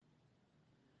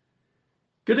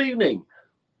Good evening,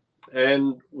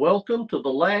 and welcome to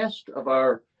the last of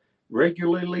our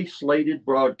regularly slated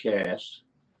broadcasts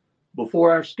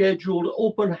before our scheduled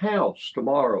open house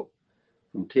tomorrow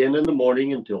from 10 in the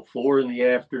morning until 4 in the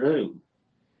afternoon.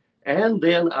 And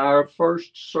then our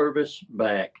first service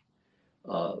back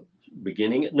uh,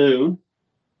 beginning at noon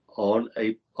on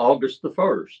August the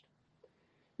 1st.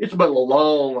 It's been a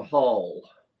long haul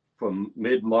from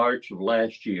mid March of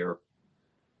last year,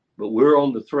 but we're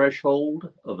on the threshold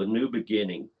of a new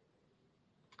beginning.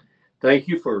 Thank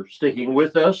you for sticking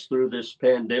with us through this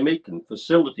pandemic and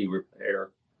facility repair.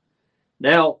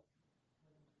 Now,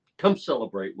 come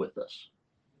celebrate with us.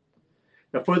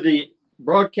 Now, for the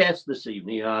broadcast this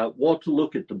evening, I want to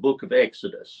look at the book of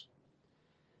Exodus.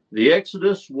 The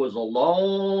Exodus was a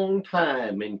long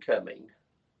time in coming.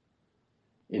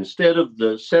 Instead of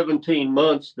the 17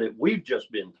 months that we've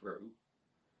just been through,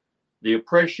 the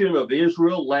oppression of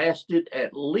Israel lasted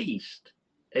at least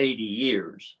 80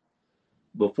 years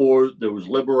before there was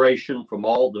liberation from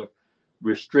all the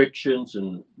restrictions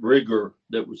and rigor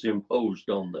that was imposed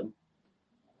on them.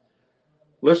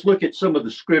 Let's look at some of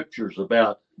the scriptures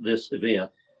about this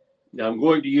event. Now, I'm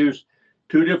going to use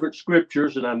two different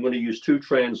scriptures and I'm going to use two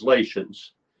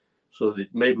translations so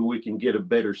that maybe we can get a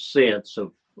better sense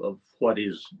of what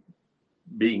is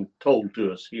being told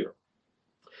to us here.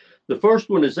 The first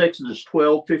one is Exodus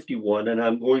 12:51, and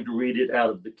I'm going to read it out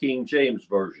of the King James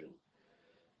Version.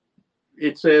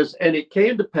 It says, "And it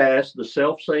came to pass the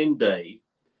selfsame day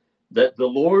that the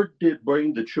Lord did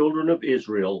bring the children of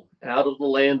Israel out of the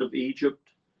land of Egypt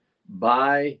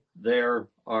by their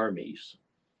armies."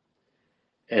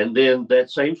 And then that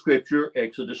same scripture,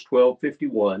 Exodus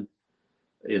 12:51,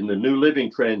 in the New Living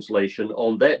Translation,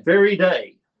 "On that very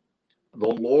day, the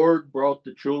Lord brought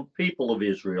the people of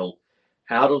Israel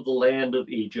out of the land of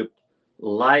Egypt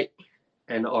like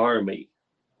an army."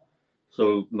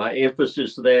 So my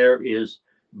emphasis there is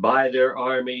by their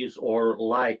armies or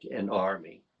like an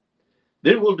army.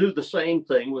 Then we'll do the same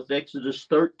thing with Exodus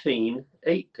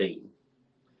 13:18.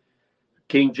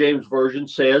 King James Version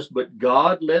says, "But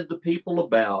God led the people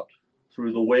about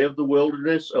through the way of the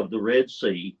wilderness of the Red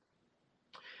Sea,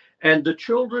 and the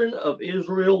children of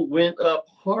Israel went up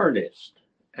harnessed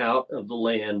out of the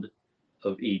land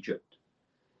of Egypt."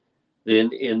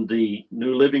 Then in the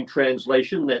New Living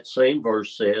Translation, that same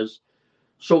verse says,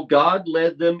 "So God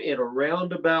led them in a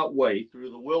roundabout way through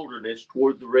the wilderness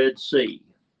toward the Red Sea.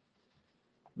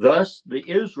 Thus the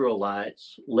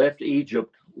Israelites left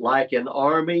Egypt like an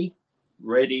army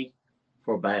ready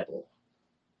for battle."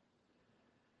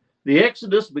 The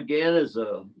Exodus began as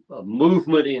a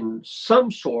movement in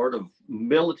some sort of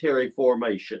military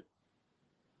formation.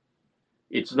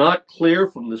 It's not clear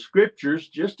from the scriptures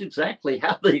just exactly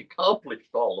how they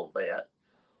accomplished all of that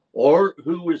or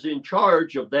who was in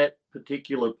charge of that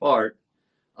particular part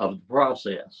of the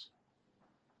process.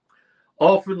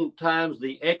 Oftentimes,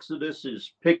 the Exodus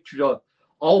is pictured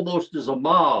almost as a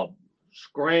mob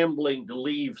scrambling to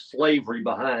leave slavery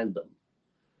behind them.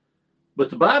 But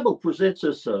the Bible presents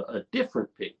us a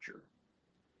different picture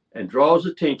and draws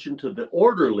attention to the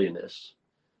orderliness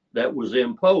that was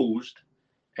imposed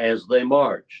as they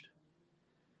marched.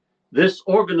 This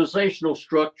organizational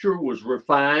structure was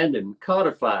refined and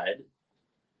codified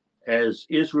as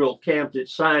Israel camped at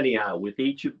Sinai, with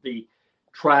each of the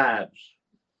tribes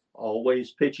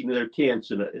always pitching their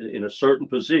tents in a certain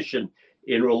position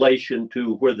in relation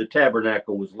to where the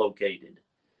tabernacle was located.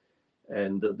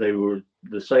 And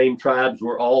the same tribes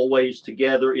were always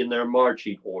together in their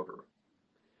marching order.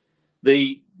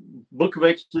 The book of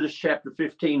Exodus, chapter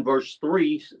 15, verse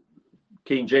 3,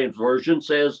 King James Version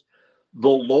says, "The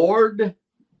Lord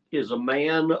is a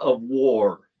man of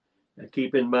war." Now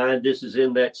keep in mind, this is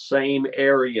in that same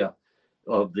area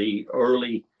of the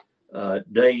early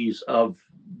days of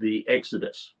the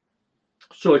Exodus.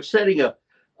 So it's setting a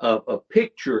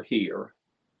picture here.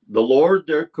 The Lord,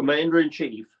 their commander in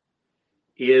chief,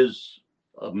 is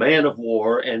a man of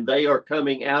war, and they are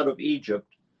coming out of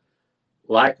Egypt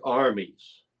like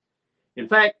armies. In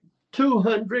fact,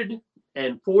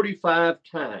 245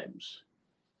 times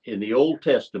in the Old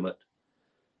Testament,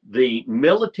 the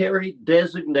military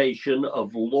designation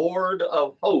of Lord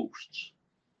of Hosts,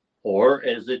 or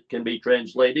as it can be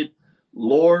translated,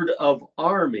 Lord of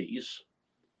Armies,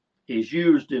 is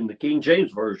used in the King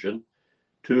James Version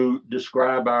to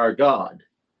describe our God.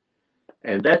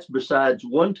 And that's besides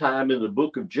one time in the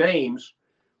book of James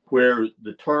where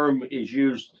the term is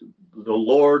used, the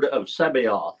Lord of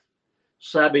Sabaoth,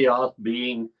 Sabaoth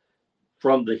being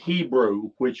from the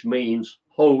Hebrew, which means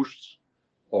hosts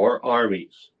or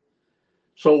armies.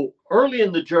 So early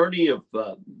in the journey of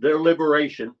their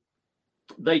liberation,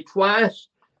 they twice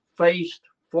faced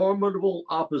formidable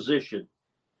opposition.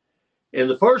 In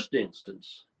the first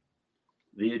instance,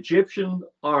 the Egyptian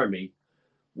army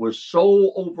was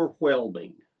so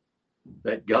overwhelming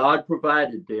that God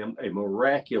provided them a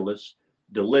miraculous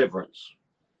deliverance,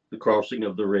 the crossing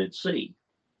of the Red Sea.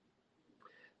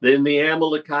 Then the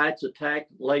Amalekites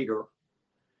attacked later.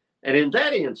 And in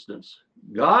that instance,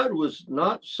 God was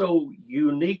not so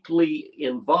uniquely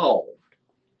involved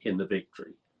in the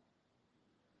victory.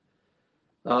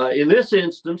 In this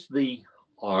instance, the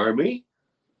army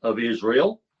of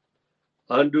Israel,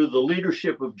 under the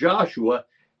leadership of Joshua,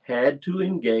 had to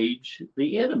engage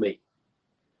the enemy.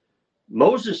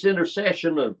 Moses'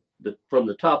 intercession from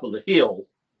the top of the hill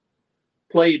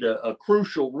played a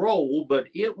crucial role, but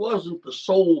it wasn't the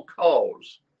sole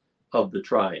cause of the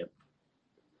triumph.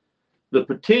 The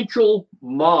potential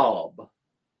mob,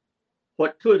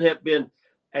 what could have been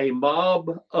a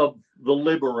mob of the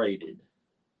liberated,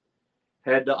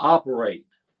 had to operate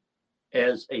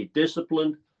as a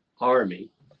disciplined army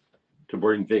to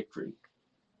bring victory.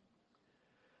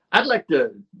 I'd like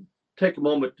to take a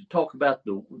moment to talk about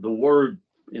the word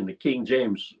in the King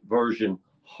James Version,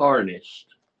 harnessed,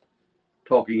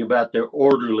 talking about their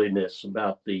orderliness,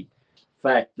 about the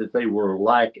fact that they were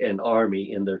like an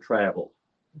army in their travel.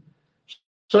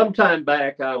 Some time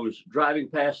back, I was driving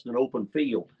past an open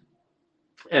field,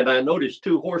 and I noticed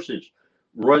two horses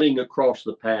running across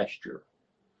the pasture.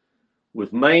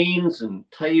 With manes and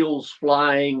tails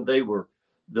flying, they were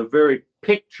the very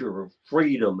picture of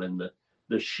freedom and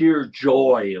the sheer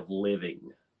joy of living.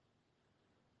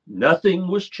 Nothing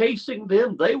was chasing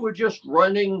them. They were just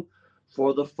running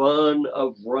for the fun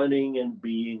of running and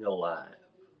being alive.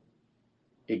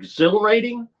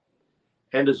 Exhilarating,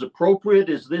 and as appropriate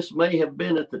as this may have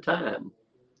been at the time,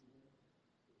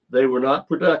 they were not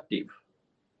productive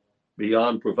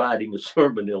beyond providing a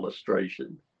sermon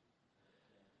illustration.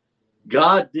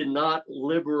 God did not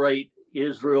liberate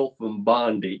Israel from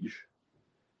bondage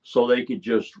so they could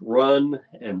just run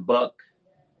and buck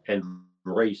and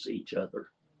race each other.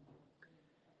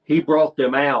 He brought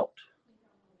them out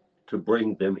to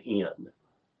bring them in.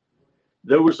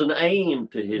 There was an aim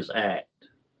to his act,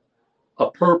 a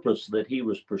purpose that he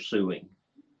was pursuing.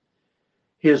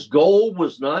 His goal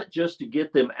was not just to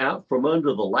get them out from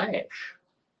under the lash,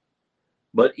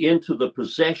 but into the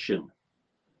possession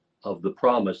of the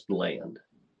promised land.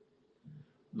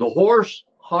 The horse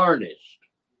harnessed,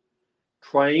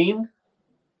 trained,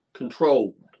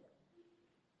 controlled,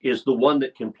 is the one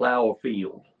that can plow a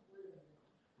field,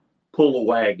 pull a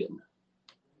wagon,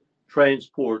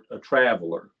 transport a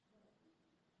traveler,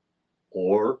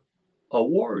 or a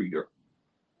warrior.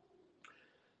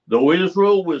 Though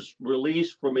Israel was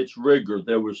released from its rigor,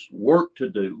 there was work to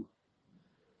do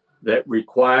that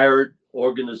required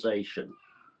organization.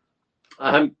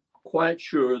 I'm quite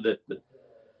sure that the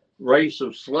race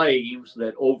of slaves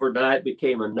that overnight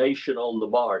became a nation on the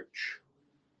march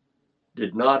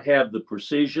did not have the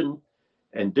precision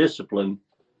and discipline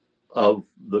of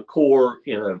the Corps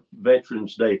in a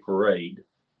Veterans Day parade.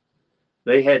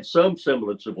 They had some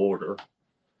semblance of order,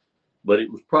 but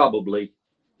it was probably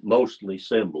mostly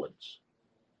semblance.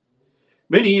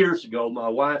 Many years ago, my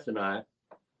wife and I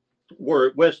were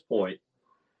at West Point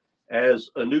as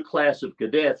a new class of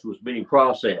cadets was being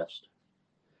processed.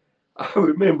 I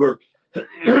remember,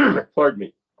 pardon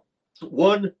me,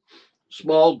 one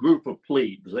small group of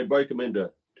plebes. They break them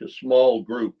into small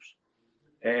groups.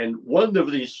 And one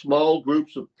of these small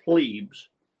groups of plebes,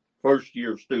 first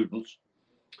year students,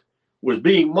 was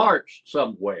being marched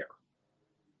somewhere,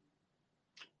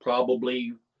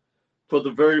 probably for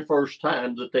the very first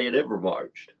time that they had ever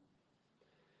marched.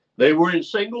 They were in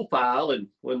single file, and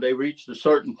when they reached a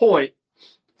certain point,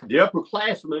 the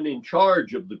upperclassmen in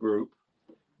charge of the group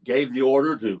gave the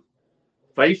order to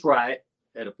face right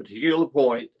at a particular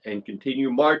point and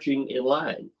continue marching in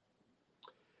line.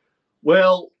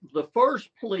 Well, the first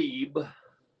plebe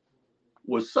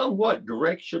was somewhat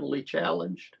directionally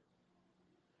challenged.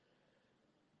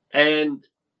 And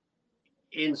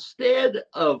instead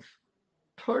of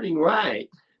turning right,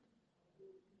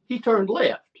 he turned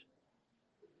left.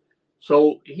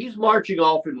 So he's marching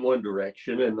off in one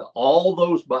direction, and all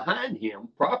those behind him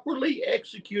properly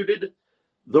executed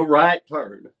the right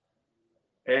turn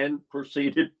and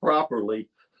proceeded properly,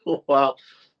 while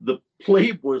the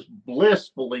plebe was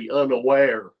blissfully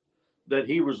unaware that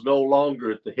he was no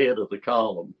longer at the head of the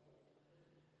column.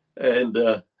 And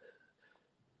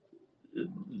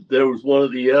there was one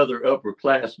of the other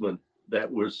upperclassmen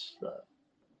that was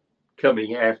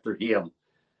coming after him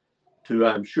to,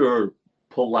 I'm sure,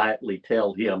 politely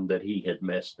tell him that he had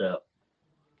messed up.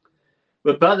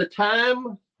 But by the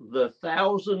time the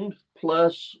 1,000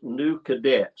 plus new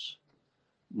cadets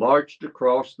marched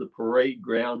across the parade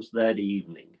grounds that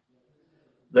evening.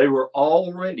 They were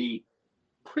already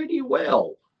pretty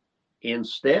well in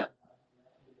step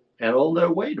and on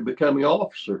their way to becoming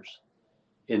officers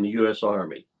in the U.S.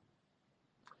 Army.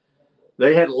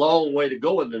 They had a long way to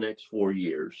go in the next 4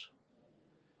 years,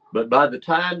 but by the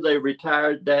time they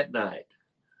retired that night,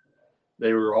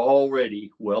 they were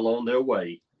already well on their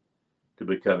way to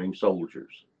becoming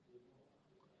soldiers.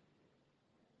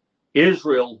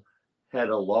 Israel had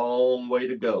a long way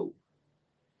to go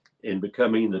in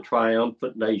becoming the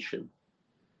triumphant nation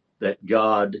that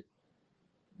God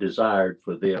desired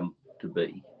for them to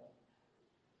be.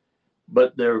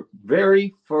 But their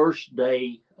very first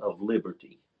day of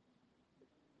liberty,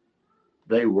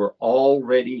 they were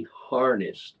already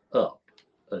harnessed up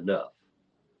enough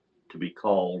to be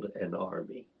called an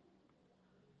army.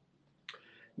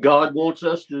 God wants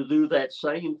us to do that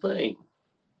same thing,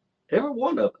 every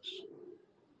one of us.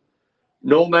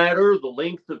 No matter the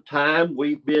length of time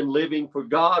we've been living for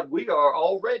God, we are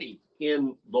already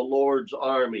in the Lord's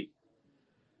army.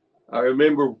 I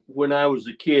remember when I was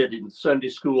a kid in Sunday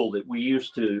school that we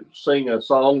used to sing a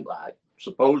song. I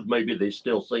suppose maybe they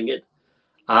still sing it.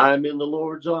 I'm in the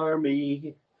Lord's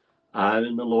army. I'm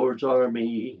in the Lord's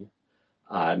army.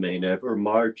 I may never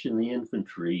march in the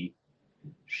infantry,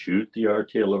 shoot the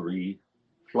artillery,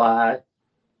 fly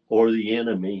or the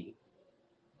enemy.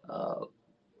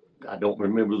 I don't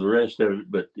remember the rest of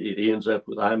it, but it ends up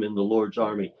with I'm in the Lord's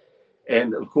army.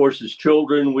 And of course, as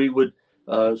children, we would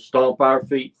stomp our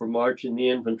feet for marching the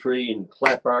infantry and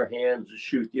clap our hands and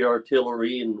shoot the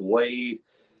artillery and wave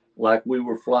like we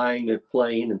were flying a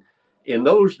plane. And in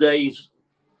those days,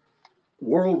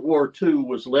 World War II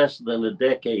was less than a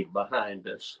decade behind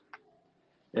us.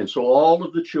 And so all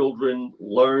of the children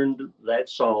learned that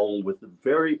song with the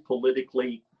very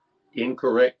politically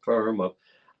incorrect term of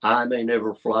I may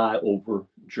never fly over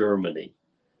Germany.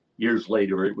 Years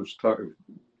later, it was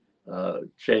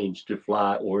changed to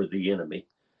fly or the enemy.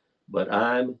 But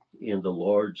I'm in the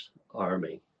Lord's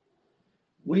army.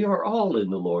 We are all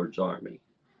in the Lord's army.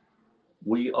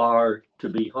 We are to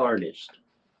be harnessed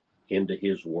into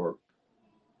his work.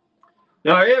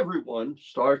 Now, everyone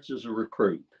starts as a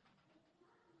recruit.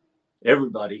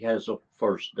 Everybody has a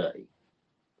first day.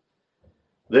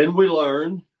 Then we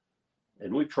learn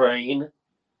and we train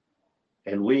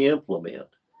and we implement.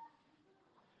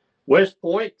 West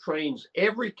Point trains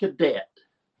every cadet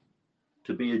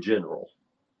to be a general.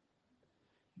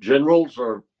 Generals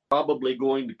are probably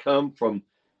going to come from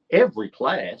every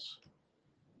class.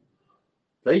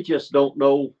 They just don't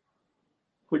know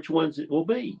which ones it will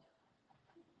be.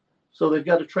 So they've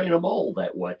got to train them all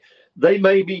that way. They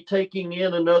may be taking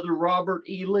in another Robert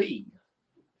E. Lee,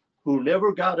 who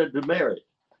never got a demerit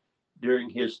during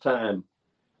his time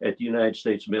at the United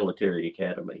States Military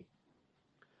Academy.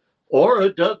 Or a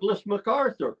Douglas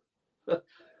MacArthur,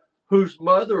 whose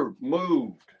mother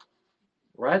moved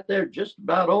right there just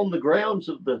about on the grounds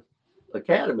of the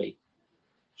academy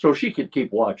so she could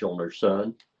keep watch on her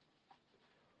son.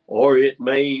 Or it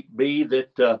may be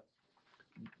that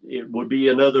it would be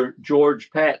another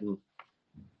George Patton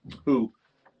who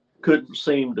couldn't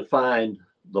seem to find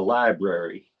the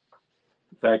library.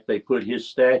 In fact, they put his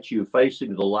statue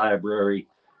facing the library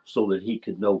so that he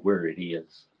could know where it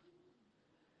is.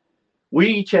 We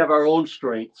each have our own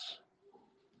strengths,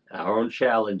 our own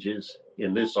challenges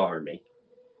in this army.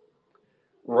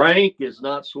 Rank is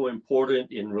not so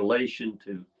important in relation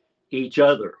to each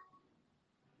other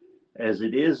as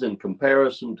it is in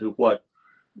comparison to what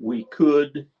we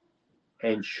could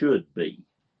and should be.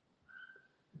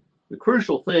 The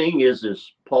crucial thing is, as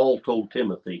Paul told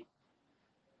Timothy,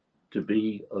 to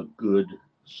be a good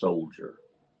soldier.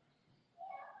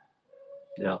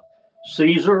 Now,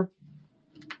 Caesar,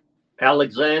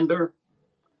 Alexander,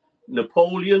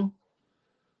 Napoleon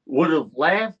would have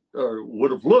laughed or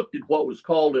would have looked at what was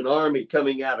called an army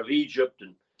coming out of Egypt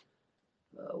and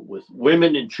with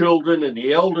women and children and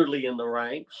the elderly in the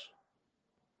ranks.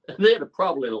 They'd have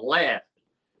probably laughed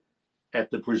at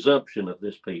the presumption of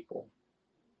this people.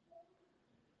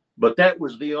 But that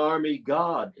was the army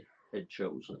God had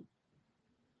chosen.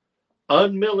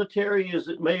 Unmilitary as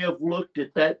it may have looked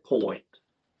at that point,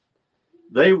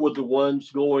 they were the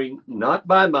ones going not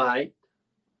by might,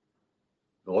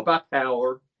 nor by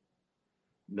power,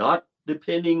 not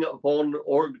depending upon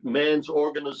man's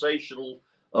organizational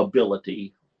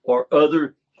ability or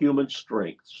other human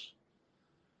strengths,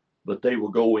 but they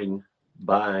were going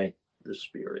by the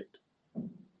Spirit.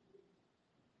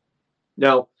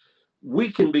 Now,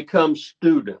 we can become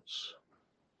students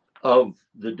of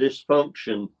the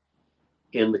dysfunction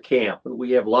in the camp, and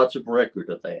we have lots of record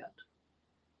of that.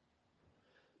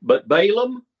 But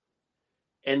Balaam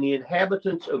and the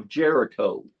inhabitants of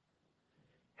Jericho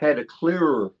had a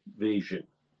clearer vision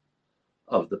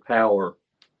of the power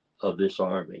of this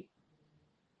army.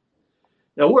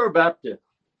 Now we're about to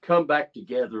come back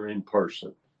together in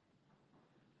person.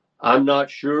 I'm not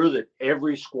sure that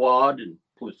every squad and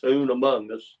platoon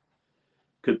among us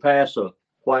could pass a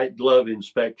white glove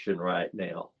inspection right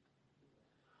now.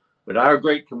 But our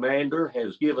great commander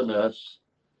has given us,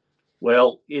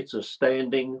 well, it's a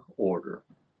standing order.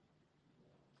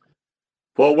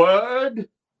 Forward,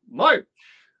 march.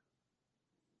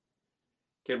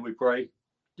 Can we pray?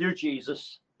 Dear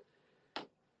Jesus,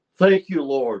 thank you,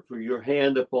 Lord, for your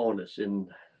hand upon us in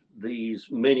these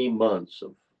many months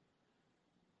of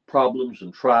problems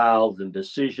and trials and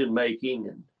decision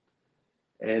making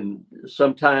and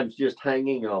sometimes just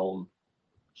hanging on,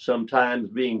 sometimes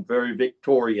being very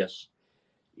victorious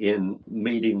in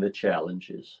meeting the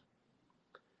challenges.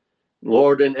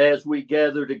 Lord, and as we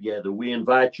gather together, we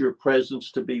invite your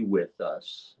presence to be with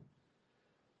us.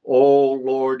 Oh,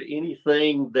 Lord,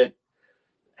 anything that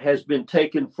has been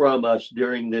taken from us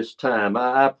during this time,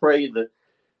 I pray that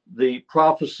the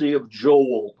prophecy of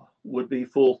Joel would be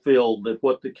fulfilled, that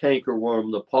what the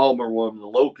cankerworm, the palmer worm, the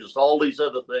locust, all these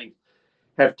other things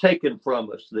have taken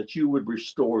from us, that you would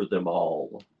restore them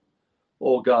all.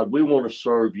 Oh, God, we want to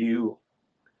serve you.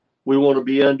 We want to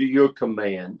be under your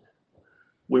command.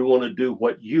 We want to do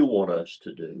what you want us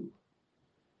to do.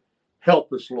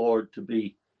 Help us, Lord, to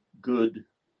be good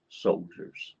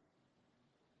soldiers.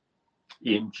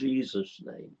 In Jesus'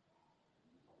 name,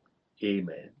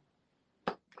 amen.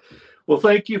 Well,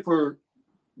 thank you for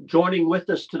joining with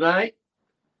us tonight.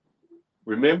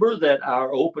 Remember that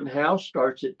our open house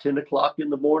starts at 10 o'clock in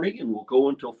the morning and will go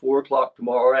until 4 o'clock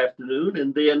tomorrow afternoon.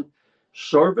 And then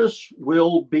service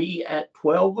will be at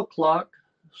 12 o'clock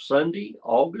Sunday,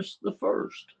 August the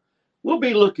 1st. We'll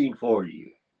be looking for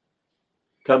you.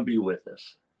 Come be with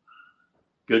us.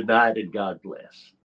 Good night and God bless.